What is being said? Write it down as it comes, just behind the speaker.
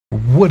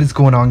What is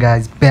going on,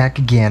 guys? Back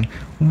again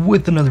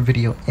with another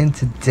video, and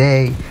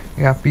today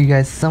I got for you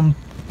guys some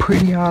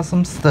pretty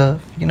awesome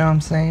stuff. You know what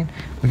I'm saying?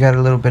 We got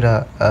a little bit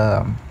of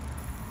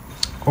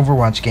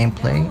Overwatch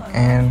gameplay,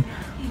 and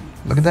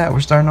look at that, we're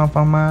starting off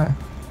on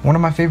one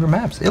of my favorite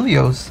maps,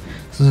 Ilios.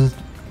 So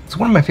it's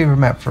one of my favorite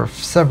maps for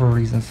several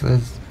reasons.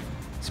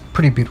 It's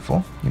pretty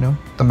beautiful, you know.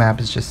 The map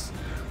is just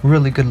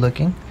really good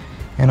looking,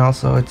 and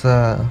also it's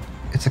a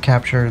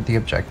capture the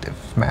objective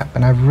map,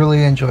 and I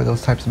really enjoy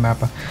those types of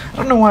map. I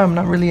don't know why I'm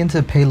not really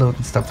into payload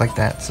and stuff like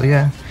that. So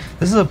yeah,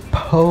 this is a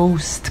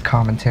post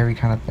commentary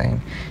kind of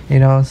thing, you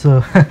know.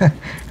 So I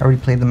already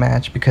played the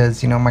match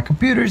because, you know, my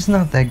computer's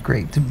not that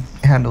great to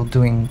handle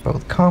doing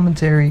both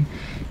commentary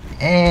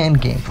and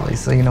gameplay,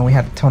 so, you know, we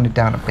had to tone it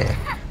down a bit.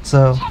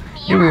 So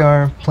here we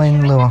are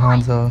playing little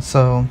Hanzo.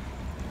 So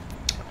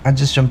I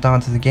just jumped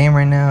onto the game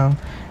right now,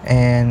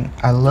 and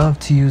I love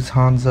to use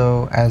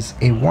Hanzo as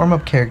a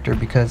warm-up character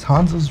because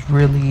Hanzo's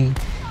really,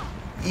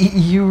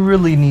 you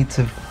really need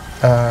to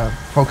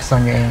focus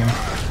on your aim.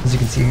 As you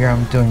can see here,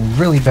 I'm doing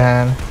really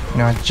bad. You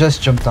know, I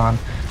just jumped on,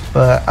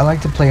 but I like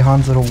to play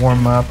Hanzo to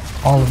warm up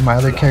all of my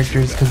other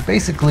characters, because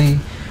basically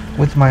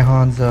with my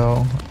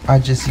Hanzo I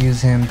just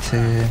use him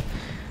to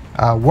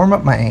warm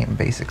up my aim.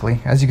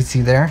 Basically, as you can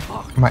see there,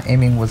 my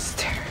aiming was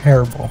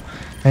terrible.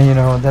 And, you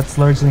know, that's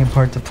largely in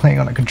part to playing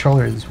on a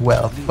controller as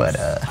well. But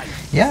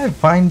yeah, I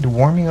find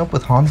warming up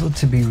with Hanzo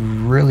to be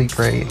really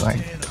great. Like,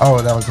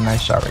 oh, that was a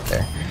nice shot right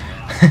there.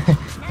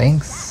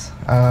 Thanks.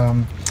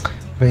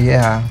 But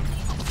yeah,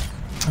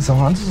 so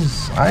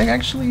I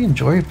actually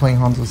enjoy playing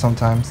Hanzo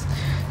sometimes.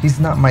 He's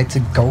not my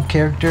to-go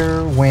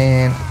character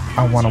when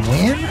I want to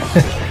win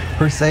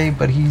per se,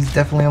 but he's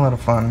definitely a lot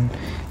of fun.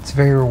 It's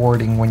very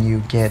rewarding when you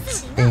get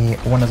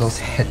one of those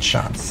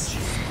headshots.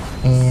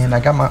 And I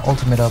got my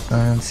ultimate up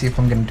and see if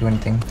I'm gonna do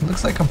anything. It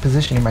looks like I'm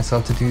positioning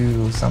myself to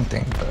do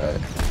something, but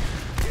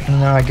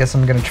no, I guess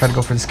I'm gonna try to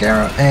go for the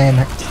Scarab, and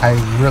I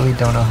really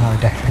don't know how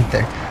I died right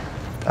there.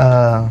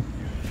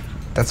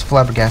 That's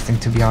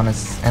flabbergasting, to be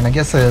honest. And I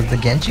guess the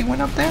Genji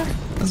went up there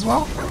as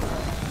well?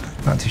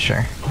 Not too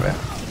sure, but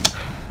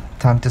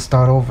time to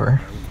start over.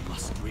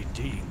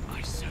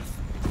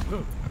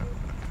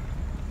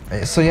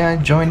 So yeah, I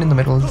joined in the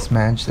middle of this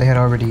match. They had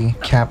already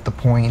capped the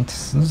point.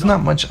 So there's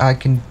not much I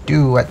can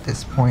do at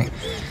this point.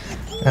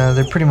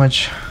 They're pretty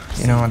much,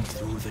 you know,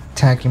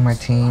 attacking my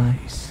team.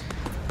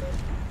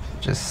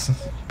 Just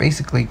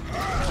basically,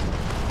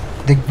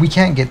 we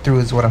can't get through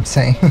is what I'm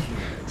saying.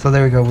 So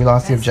there we go, we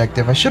lost the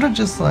objective. I should have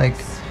just, like,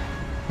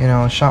 you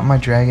know, shot my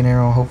dragon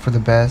arrow, hope for the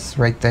best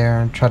right there,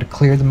 and try to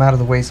clear them out of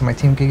the way so my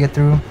team could get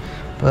through.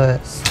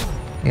 But,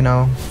 you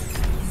know,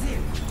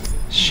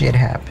 shit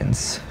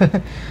happens.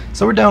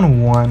 So we're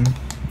down 1,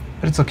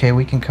 but it's okay,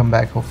 we can come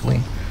back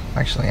hopefully.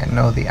 Actually, I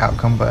know the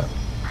outcome, but,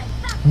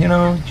 you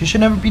know, you should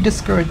never be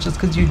discouraged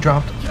just because you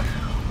dropped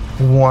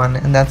 1,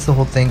 and that's the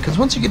whole thing. Because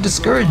once you get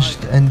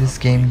discouraged in this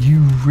game,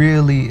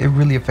 it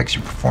really affects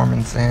your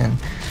performance, and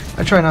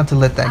I try not to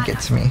let that get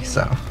to me.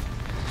 So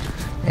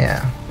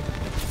yeah.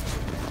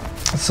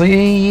 So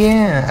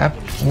yeah,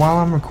 while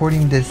I'm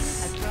recording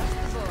this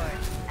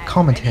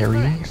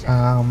commentary,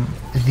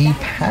 the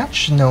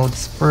patch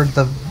notes for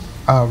the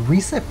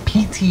recent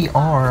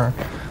PTR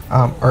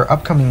or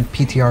upcoming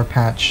PTR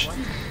patch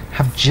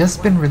have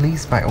just been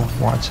released by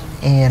Overwatch,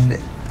 and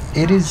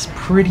it is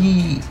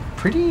pretty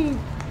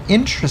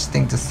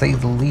interesting, to say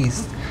the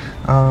least.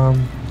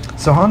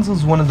 So Hanzo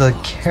is one of the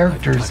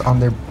characters on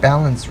their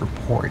balance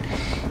report,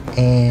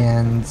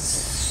 and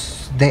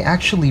they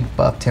actually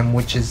buffed him,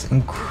 which is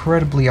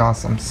incredibly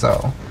awesome.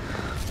 So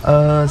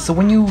so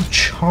when you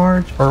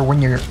charge, or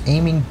when you're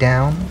aiming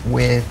down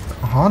with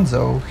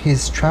Hanzo,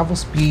 his travel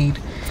speed,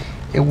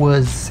 it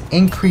was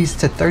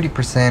increased to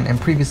 30%,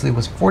 and previously it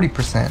was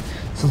 40%.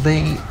 So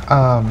they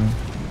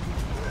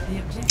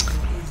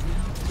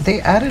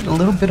added a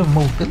little bit of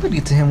mobility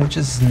to him, which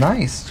is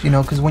nice, you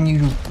know, because when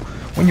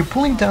you're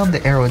pulling down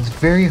the arrow, it's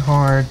very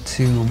hard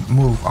to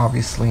move.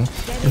 Obviously,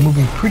 you're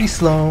moving pretty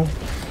slow.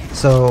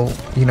 So,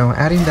 you know,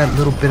 adding that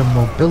little bit of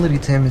mobility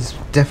to him is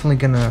definitely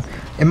gonna,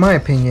 in my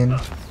opinion,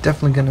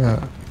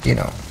 you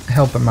know,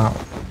 help him out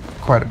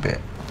quite a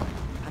bit.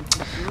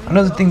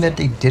 Another thing that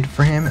they did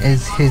for him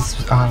is his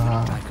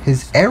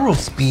arrow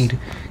speed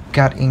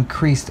got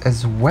increased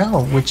as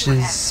well, which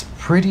is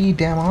pretty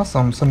damn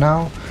awesome. So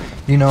now,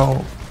 you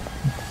know,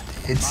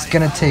 it's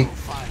gonna take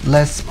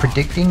less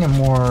predicting and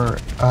more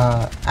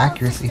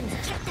accuracy.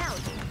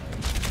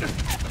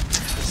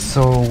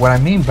 So what I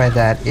mean by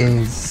that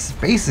is,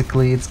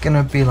 basically, it's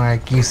gonna be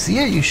like, you see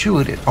it, you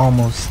shoot it,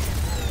 almost.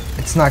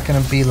 It's not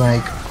gonna be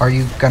like, are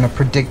you gonna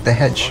predict the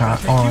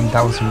headshot on?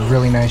 That was a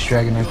really nice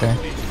dragon right there.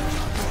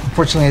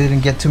 Unfortunately, I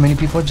didn't get too many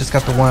people, just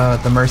got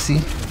the Mercy.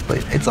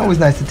 But it's always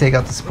nice to take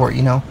out the support,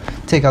 you know.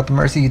 Take out the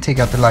Mercy, you take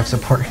out the life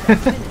support.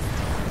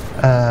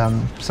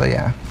 So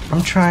yeah,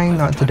 I'm trying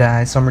not to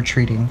die, so I'm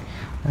retreating.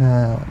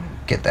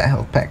 Get that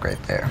health pack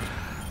right there.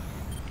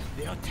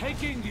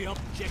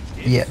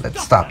 Yeah,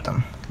 let's stop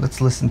them. Let's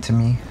listen to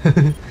me.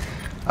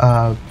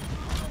 But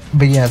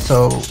yeah,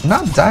 so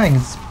not dying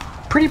is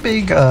pretty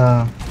big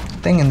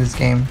thing in this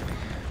game.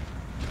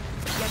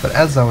 But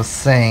as I was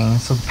saying,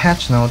 so the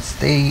patch notes,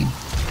 they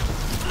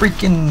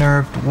freaking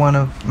nerfed one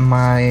of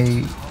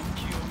my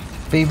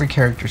favorite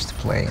characters to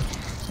play,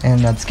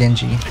 and that's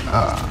Genji.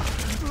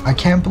 I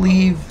can't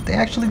believe they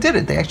actually did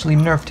it. They actually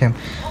nerfed him.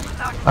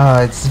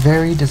 It's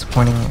very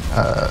disappointing.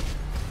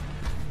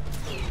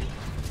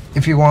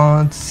 If you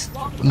want,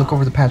 look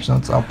over the patch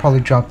notes. I'll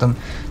probably drop them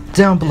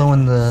down below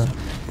in the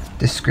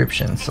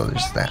description. So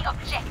there's that.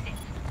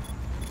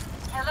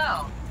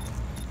 Hello.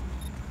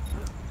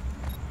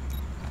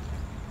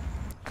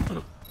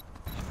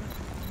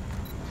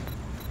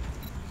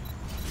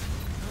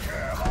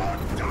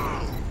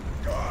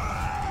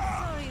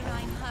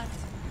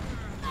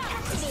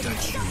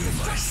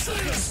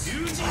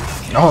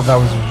 Oh, that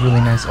was a really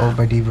nice ult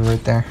by Diva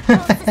right there.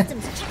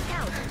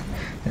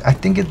 I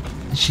think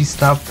she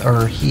stopped,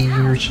 or he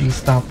or she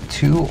stopped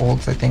 2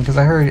 ults, I think, because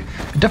I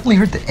definitely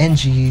heard the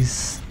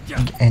Genji's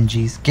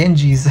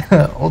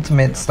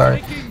ultimate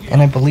start,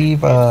 and I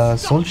believe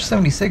Soldier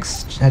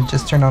 76 had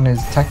just turned on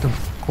his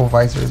tactical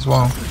visor as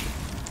well.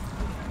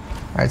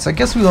 Alright, so I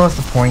guess we lost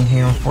the point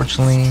here,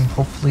 unfortunately.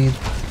 Hopefully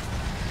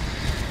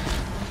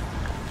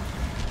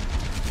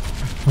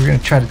we're gonna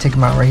try to take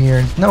him out right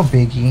here. No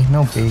biggie,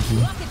 no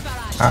biggie.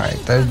 Alright,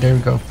 there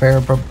we go.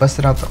 Pharah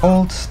busted out the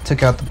ult,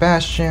 took out the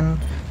Bastion.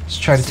 Let's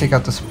try to take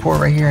out the support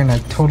right here, and I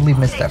totally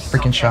missed that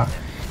freaking shot.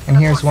 And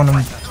here's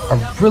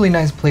a really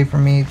nice play for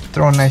me.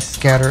 Throw a nice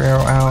scatter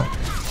arrow out,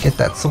 get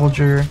that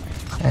soldier,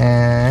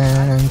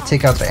 and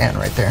take out the ant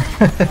right there.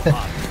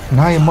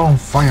 Now I'm on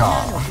fire.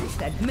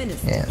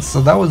 Yeah,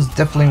 so that was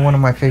definitely one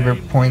of my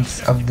favorite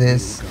points of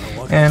this.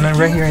 And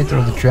right here I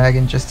throw the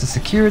dragon just to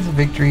secure the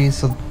victory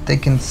so they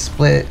can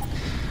split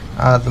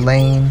the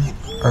lane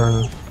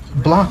or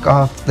block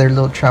off their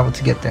little travel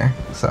to get there.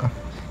 So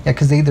yeah,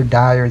 because they either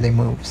die or they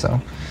move. So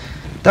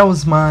that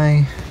was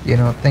my,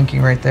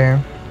 thinking right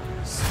there.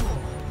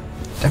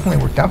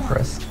 Definitely worked out for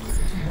us.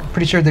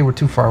 Pretty sure they were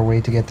too far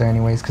away to get there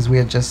anyways, because we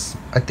had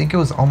I think it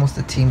was almost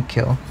a team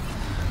kill.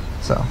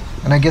 So,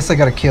 and I guess I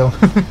got a kill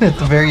at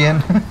the very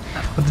end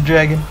with the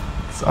dragon.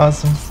 It's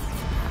awesome.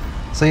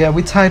 So yeah,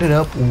 we tied it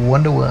up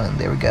 1-1.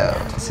 There we go.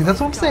 See, that's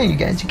what I'm saying, you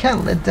guys. You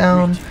can't let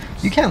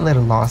a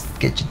loss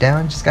get you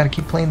down. You just gotta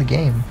keep playing the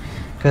game,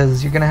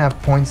 because you're gonna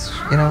have points,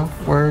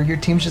 where your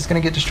team's just gonna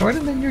get destroyed,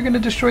 and then you're gonna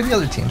destroy the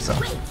other team. So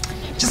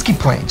just keep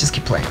playing. Just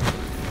keep playing.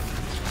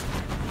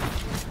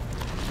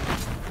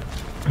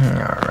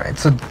 Alright,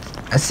 so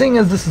seeing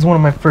as this is one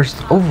of my first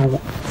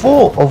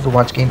full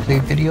Overwatch gameplay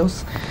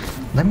videos,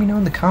 let me know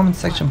in the comment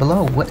section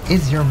below, what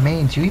is your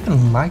main? Do you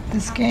even like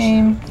this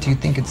game? Do you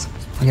think it's,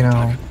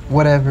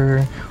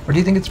 whatever? Or do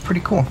you think it's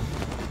pretty cool?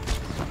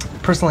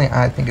 Personally,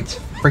 I think it's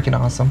freaking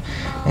awesome.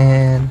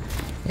 And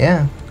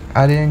yeah,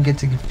 I didn't get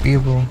to be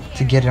able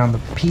to get it on the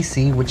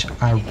PC, which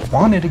I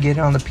wanted to get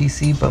it on the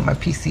PC, but my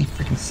PC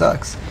freaking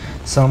sucks.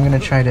 So I'm gonna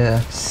try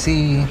to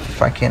see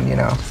if I can,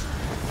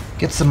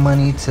 get some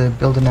money to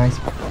build a nice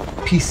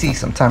PC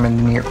sometime in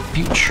the near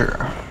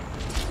future.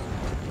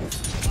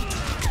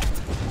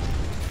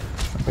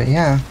 But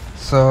yeah,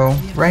 so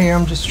right here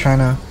I'm just trying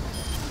to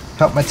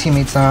help my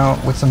teammates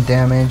out with some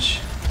damage.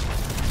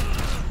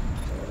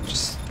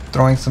 Just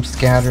throwing some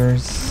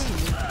scatters.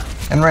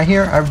 And right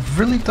here, I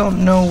really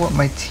don't know what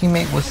my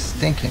teammate was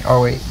thinking.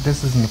 Oh wait,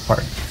 this isn't the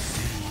part.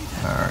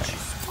 Alright.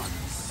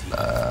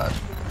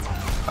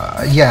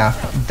 Yeah,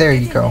 there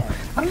you go.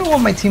 I don't know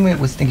what my teammate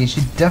was thinking.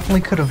 She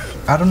definitely could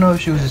have, I don't know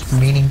if she was just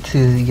meaning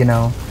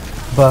to,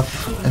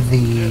 buff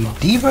the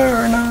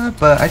Diva or not,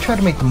 but I tried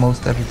to make the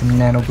most out of the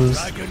nano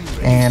boost,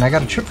 and I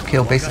got a triple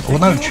kill basically. Well,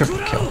 not a triple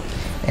kill.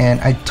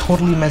 And I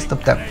totally messed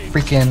up that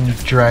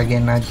freaking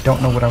dragon. I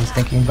don't know what I was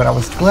thinking, but I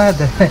was glad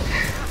that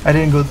I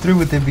didn't go through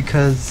with it,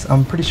 because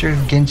I'm pretty sure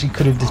Genji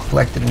could have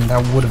deflected, and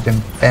that would have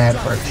been bad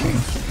for our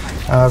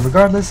team.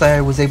 Regardless,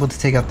 I was able to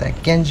take out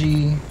that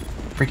Genji.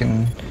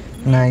 Freaking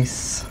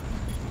nice.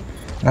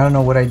 And I don't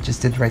know what I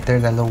just did right there,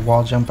 that little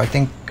wall jump. I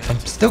think I'm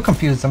still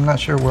confused. I'm not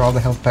sure where all the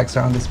health packs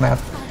are on this map.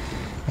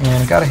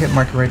 And I got a hit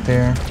marker right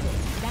there.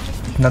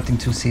 Nothing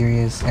too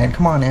serious. And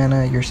come on,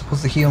 Anna, you're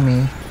supposed to heal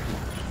me.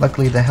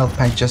 Luckily, the health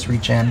pack just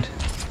regened.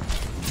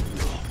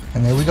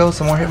 And there we go,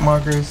 some more hit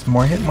markers,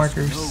 more hit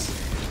markers.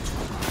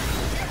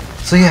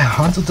 So yeah,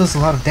 Hanzo does a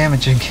lot of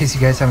damage, in case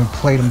you guys haven't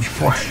played him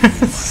before.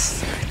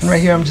 And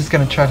right here, I'm just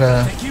gonna try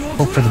to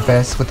hope for the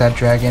best with that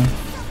dragon.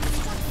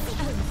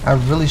 I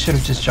really should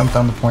have just jumped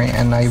on the point,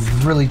 and I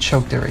really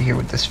choked it right here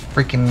with this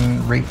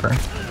freaking Reaper.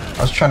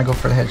 I was trying to go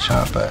for the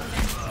headshot, but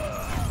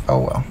oh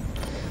well,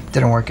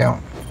 didn't work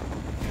out.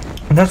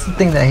 And that's the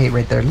thing that I hate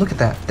right there. Look at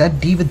that. That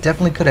Diva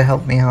definitely could have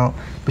helped me out,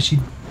 but she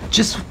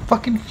just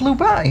fucking flew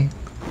by.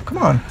 Come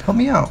on, help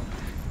me out.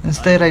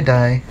 Instead, I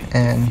die,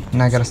 and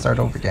now I gotta start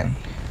over again.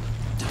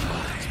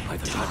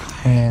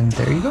 And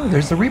there you go.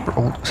 There's the Reaper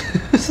ult.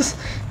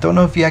 Don't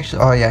know if he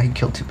actually... Oh yeah, he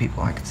killed 2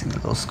 people. I can see the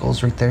little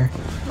skulls right there.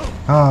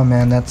 Oh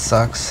man, that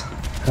sucks.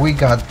 We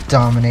got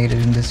dominated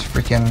in this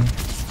freaking...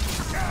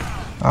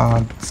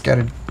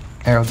 scattered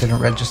arrow didn't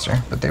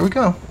register. But there we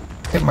go.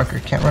 Hit marker.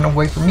 Can't run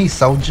away from me,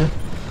 soldier.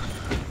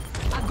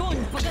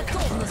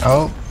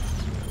 Oh,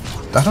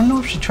 I don't know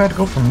if she tried to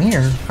go for me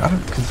or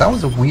because that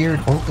was a weird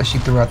ult that she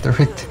threw out there.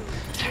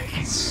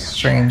 It's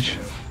strange.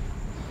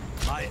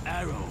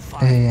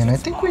 And I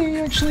think we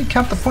actually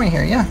capped the point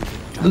here. Yeah,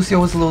 Lucio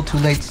was a little too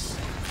late.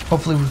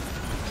 Hopefully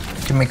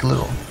we can make a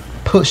little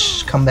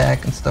push, come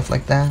back and stuff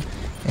like that.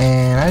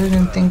 And I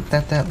didn't think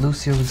that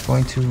Lucio was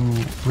going to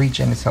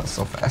regen his health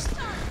so fast.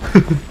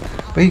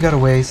 But he got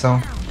away, so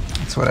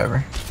it's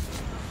whatever.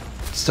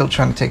 Still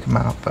trying to take him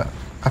out, but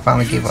I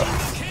finally gave up.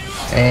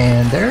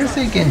 And there's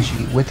a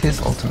Genji with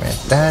his ultimate.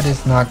 That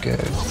is not good,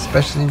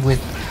 especially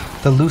with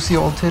the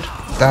Lucio ulted.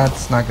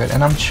 That's not good.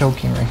 And I'm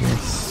choking right here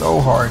so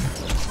hard.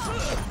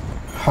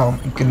 Oh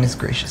my goodness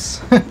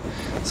gracious.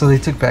 So they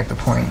took back the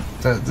point.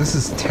 This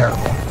is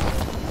terrible.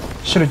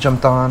 Should have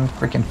jumped on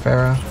freaking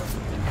Pharah.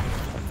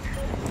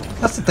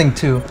 That's the thing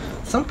too.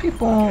 Some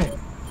people,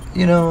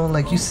 you know,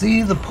 like you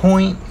see the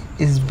point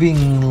is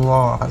being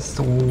lost.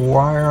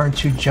 Why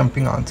aren't you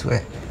jumping onto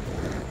it?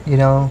 You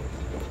know,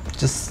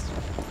 just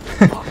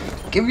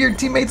give your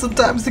teammates some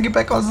time to get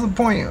back onto the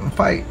point and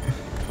fight.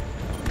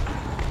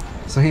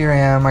 So here I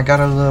am. I got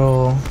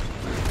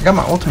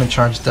my ultimate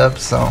charged up,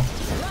 so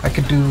I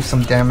could do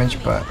some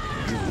damage, but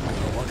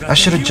I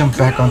should have jumped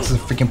back onto the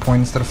freaking point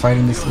instead of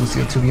fighting this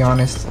Lucio, to be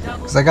honest,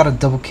 because I got a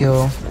double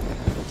kill.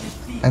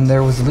 And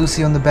there was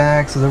Lucio in the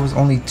back, so there was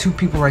only 2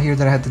 people right here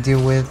that I had to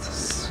deal with.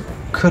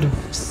 Could have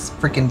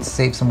freaking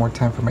saved some more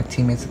time for my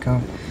teammates to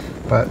come,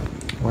 but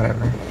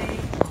whatever.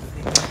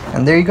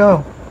 And there you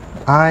go.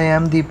 I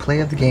am the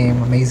play of the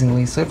game,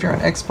 amazingly. So if you're on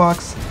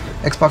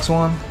Xbox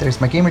One, there's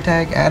my gamer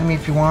tag. Add me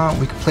if you want.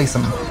 We can play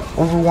some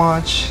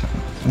Overwatch.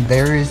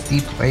 There is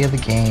the play of the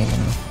game.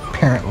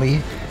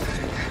 Apparently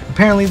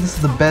this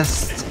is the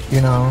best,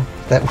 you know,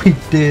 that we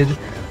did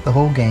the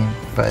whole game.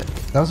 But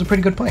that was a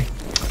pretty good play.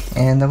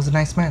 And that was a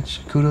nice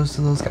match. Kudos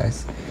to those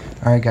guys.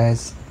 Alright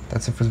guys,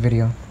 that's it for the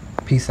video.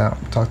 Peace out.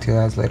 Talk to you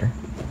guys later.